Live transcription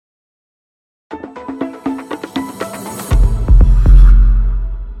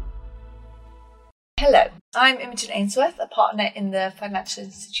I'm Imogen Ainsworth, a partner in the Financial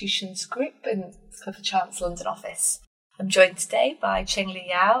Institutions Group in Clifford Chance London office. I'm joined today by Cheng,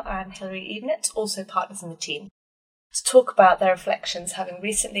 Yow and Hilary Evenett, also partners in the team, to talk about their reflections having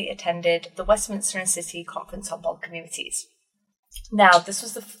recently attended the Westminster and City Conference on Bulk Annuities. Now, this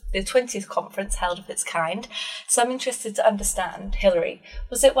was the 20th conference held of its kind, so I'm interested to understand, Hilary,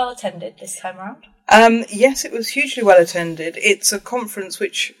 was it well attended this time around? Yes, it was hugely well attended. It's a conference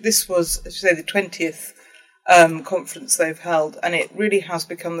which, this was, as you say, the 20th conference they've held, and it really has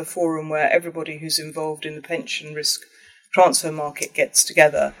become the forum where everybody who's involved in the pension risk transfer market gets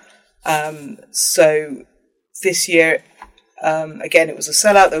together. So this year, again, it was a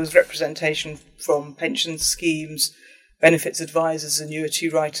sellout. There was representation from pension schemes, benefits advisors, annuity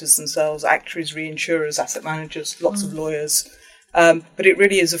writers themselves, actuaries, reinsurers, asset managers, lots of lawyers. But it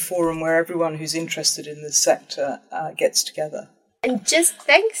really is a forum where everyone who's interested in this sector gets together. And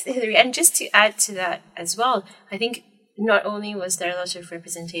thanks, Hilary. And just to add to that as well, I think not only was there a lot of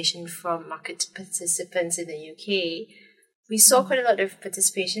representation from market participants in the UK, we saw quite a lot of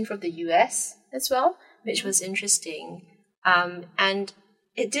participation from the US as well, which was interesting. And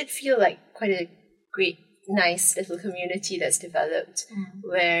it did feel like quite a great, nice little community that's developed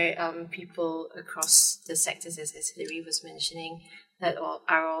where people across the sectors, as Hilary was mentioning, that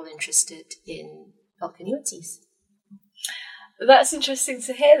are all interested in bulk annuities. That's interesting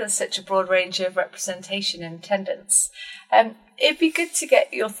to hear. There's such a broad range of representation and attendance. It'd be good to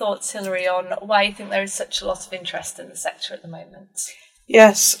get your thoughts, Hilary, on why you think there is such a lot of interest in the sector at the moment.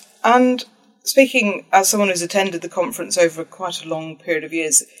 Yes, and speaking as someone who's attended the conference over quite a long period of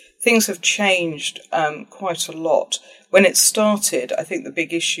years, things have changed quite a lot. When it started, I think the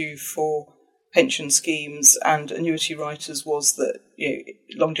big issue for pension schemes and annuity writers was that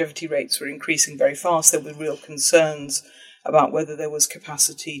longevity rates were increasing very fast. There were real concerns about whether there was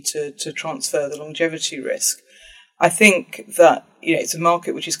capacity to transfer the longevity risk. I think that it's a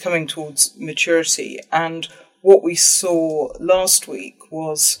market which is coming towards maturity, and what we saw last week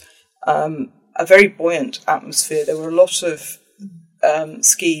was a very buoyant atmosphere. There were a lot of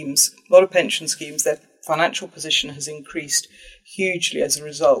schemes, a lot of pension schemes. Their financial position has increased hugely as a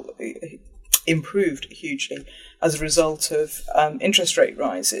result, improved hugely as a result of interest rate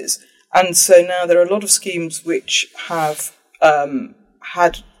rises. And so now there are a lot of schemes which have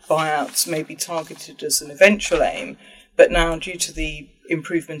had buyouts maybe targeted as an eventual aim, but now due to the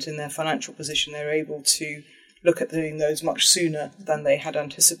improvement in their financial position, they're able to look at doing those much sooner than they had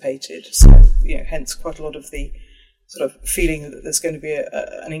anticipated. So, hence quite a lot of the sort of feeling that there's going to be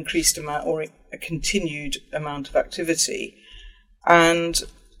an increased amount or a continued amount of activity. And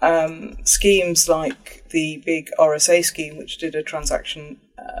schemes like the big RSA scheme, which did a transaction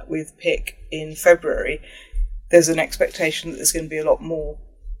with PIC in February, there's an expectation that there's going to be a lot more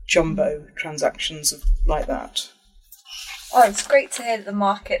jumbo transactions like that. Oh, it's great to hear that the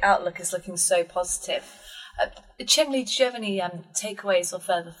market outlook is looking so positive. Cheng, did you have any takeaways or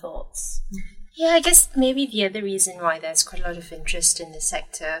further thoughts? Yeah, I guess maybe the other reason why there's quite a lot of interest in the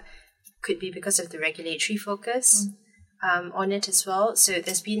sector could be because of the regulatory focus on it as well. So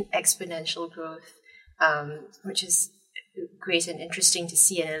there's been exponential growth, which is great and interesting to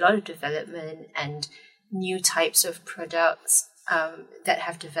see, and a lot of development and new types of products that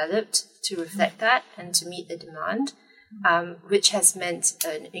have developed to reflect that and to meet the demand, which has meant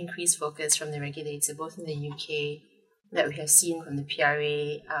an increased focus from the regulator, both in the UK, that we have seen from the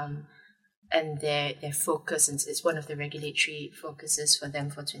PRA, and their focus, and it's one of the regulatory focuses for them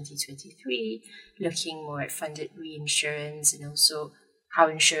for 2023, looking more at funded reinsurance and also how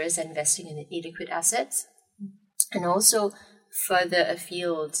insurers are investing in illiquid assets. And also further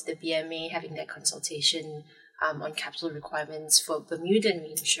afield, the BMA having their consultation on capital requirements for Bermudan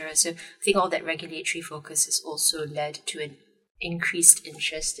reinsurers. So I think all that regulatory focus has also led to an increased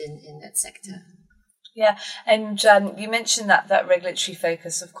interest in that sector. Yeah, and you mentioned that regulatory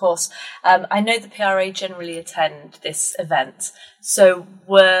focus, of course. I know the PRA generally attend this event. So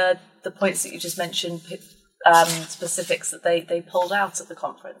were the points that you just mentioned specifics that they pulled out at the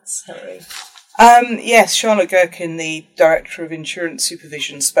conference, Hilary? Yes, Charlotte Gherkin, the Director of Insurance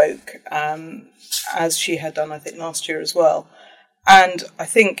Supervision, spoke, as she had done, I think, last year as well. And I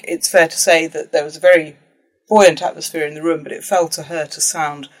think it's fair to say that there was a very buoyant atmosphere in the room, but it fell to her to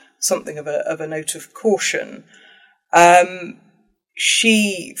sound something of a note of caution.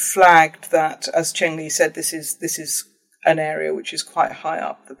 She flagged that, as Cheng Li said, this is an area which is quite high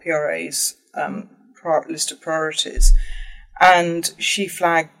up the PRA's list of priorities. And she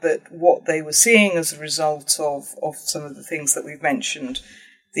flagged that what they were seeing as a result of some of the things that we've mentioned,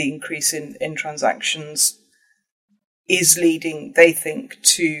 the increase in transactions, is leading, they think,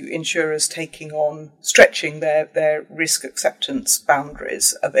 to insurers stretching their risk acceptance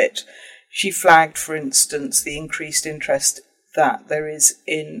boundaries a bit. She flagged, for instance, the increased interest that there is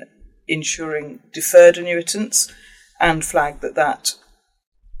in insuring deferred annuitants, and flagged that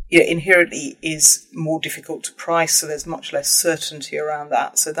inherently is more difficult to price, so there's much less certainty around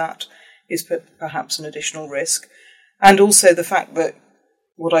that. So that is perhaps an additional risk. And also the fact that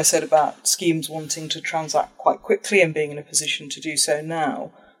what I said about schemes wanting to transact quite quickly and being in a position to do so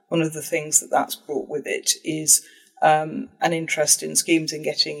now, one of the things that's brought with it is an interest in schemes in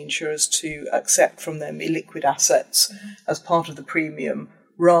getting insurers to accept from them illiquid assets as part of the premium,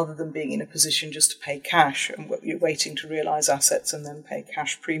 rather than being in a position just to pay cash and you're waiting to realise assets and then pay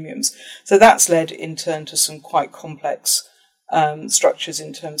cash premiums. So that's led in turn to some quite complex structures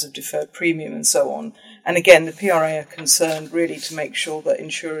in terms of deferred premium and so on. And again, the PRA are concerned really to make sure that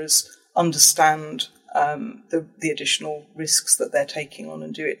insurers understand the additional risks that they're taking on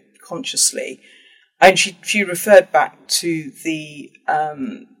and do it consciously. And she referred back to the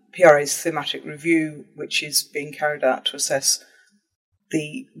PRA's thematic review, which is being carried out to assess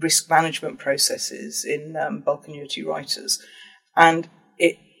the risk management processes in bulk annuity writers. And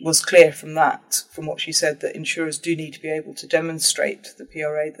it was clear from what she said, that insurers do need to be able to demonstrate to the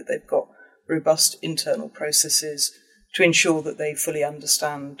PRA that they've got robust internal processes to ensure that they fully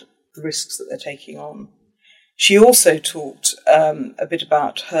understand the risks that they're taking on. She also talked a bit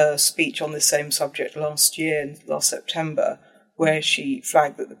about her speech on the same subject last September, where she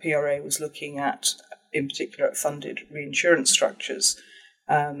flagged that the PRA was looking at, in particular, at funded reinsurance structures,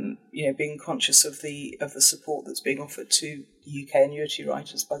 being conscious of the support that's being offered to the UK annuity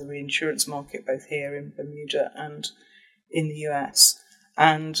writers by the reinsurance market, both here in Bermuda and in the US.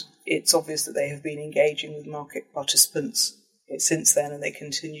 And it's obvious that they have been engaging with market participants since then, and they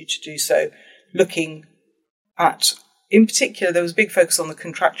continue to do so, looking at, in particular, there was a big focus on the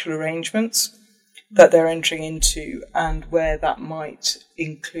contractual arrangements that they're entering into, and where that might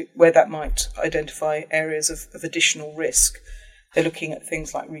identify areas of additional risk. They're looking at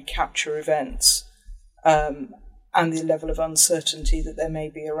things like recapture events and the level of uncertainty that there may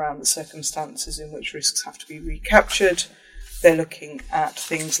be around the circumstances in which risks have to be recaptured. They're looking at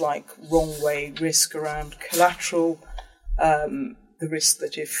things like wrong way risk around collateral, the risk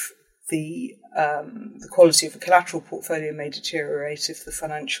that if the quality of a collateral portfolio may deteriorate if the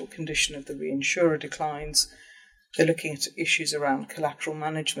financial condition of the reinsurer declines. They're looking at issues around collateral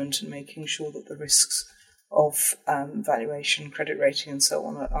management and making sure that the risks of valuation, credit rating and so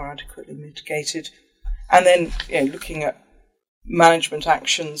on are adequately mitigated. And then looking at management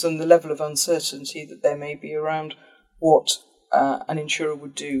actions and the level of uncertainty that there may be around what an insurer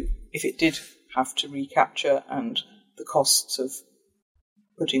would do if it did have to recapture, and the costs of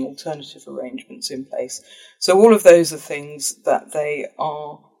putting alternative arrangements in place. So all of those are things that they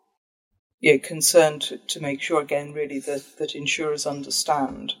are concerned to make sure, again, really that insurers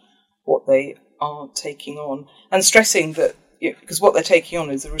understand what they are taking on, and stressing that, because what they're taking on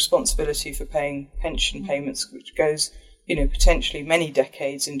is the responsibility for paying pension payments, which goes, potentially many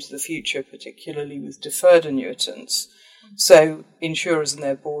decades into the future, particularly with deferred annuitants. So insurers and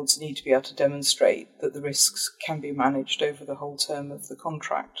their boards need to be able to demonstrate that the risks can be managed over the whole term of the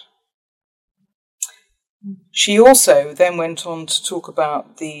contract. She also then went on to talk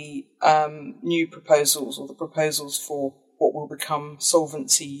about the new proposals, or the proposals for what will become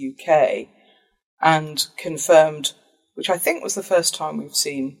Solvency UK, and confirmed, which I think was the first time we've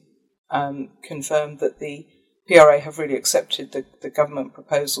seen, confirmed that the PRA have really accepted the government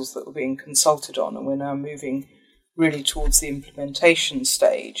proposals that were being consulted on, and we're now moving really towards the implementation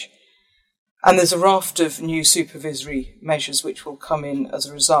stage. And there's a raft of new supervisory measures which will come in as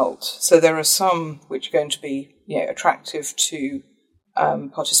a result. So there are some which are going to be attractive to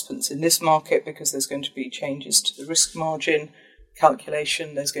participants in this market, because there's going to be changes to the risk margin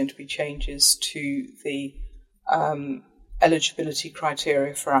calculation, there's going to be changes to the eligibility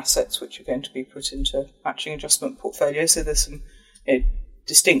criteria for assets which are going to be put into matching adjustment portfolios. So there's some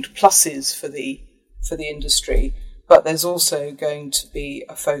distinct pluses for the industry, but there's also going to be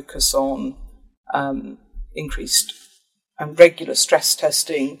a focus on increased and regular stress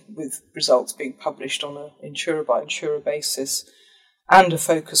testing, with results being published on an insurer-by-insurer basis, and a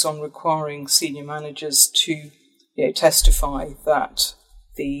focus on requiring senior managers to testify that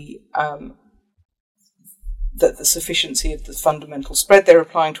the sufficiency of the fundamental spread they're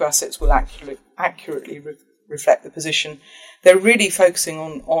applying to assets will accurately reflect the position. They're really focusing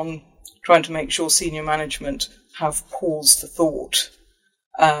on trying to make sure senior management have paused for thought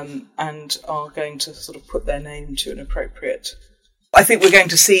and are going to sort of put their name to an appropriate. I think we're going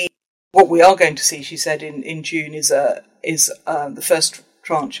to see what we are going to see, she said, in June is the first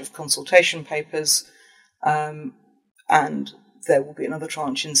tranche of consultation papers, and there will be another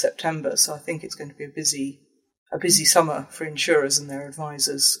tranche in September. So I think it's going to be a busy summer for insurers and their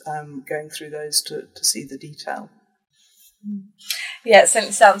advisors, going through those to see the detail. Yeah, it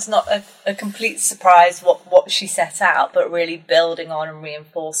certainly sounds not a complete surprise what she set out, but really building on and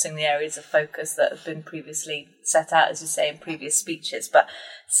reinforcing the areas of focus that have been previously set out, as you say, in previous speeches. But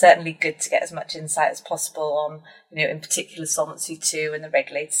certainly good to get as much insight as possible on, in particular Solvency II and the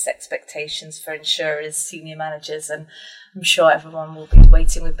regulators' expectations for insurers, senior managers, and I'm sure everyone will be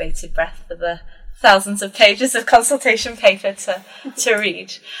waiting with bated breath for the thousands of pages of consultation paper to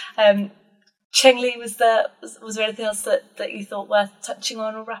read. Cheng Li, was there anything else that you thought worth touching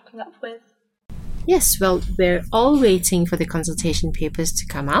on or wrapping up with? Yes, well, we're all waiting for the consultation papers to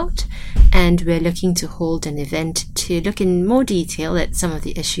come out, and we're looking to hold an event to look in more detail at some of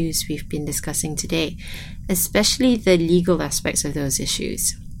the issues we've been discussing today, especially the legal aspects of those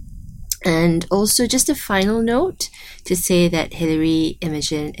issues. And also just a final note to say that Hilary,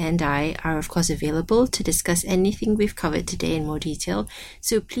 Imogen and I are of course available to discuss anything we've covered today in more detail,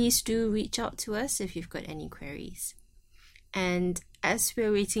 so please do reach out to us if you've got any queries. And as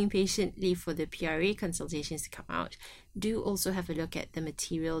we're waiting patiently for the PRA consultations to come out, do also have a look at the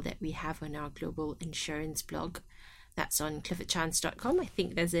material that we have on our global insurance blog. That's on cliffordchance.com. I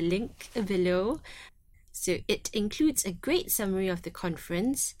think there's a link below. So it includes a great summary of the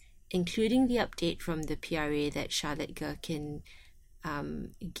conference, including the update from the PRA that Charlotte Gherkin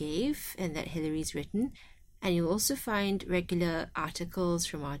gave and that Hilary's written. And you'll also find regular articles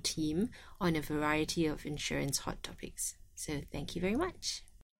from our team on a variety of insurance hot topics. So thank you very much.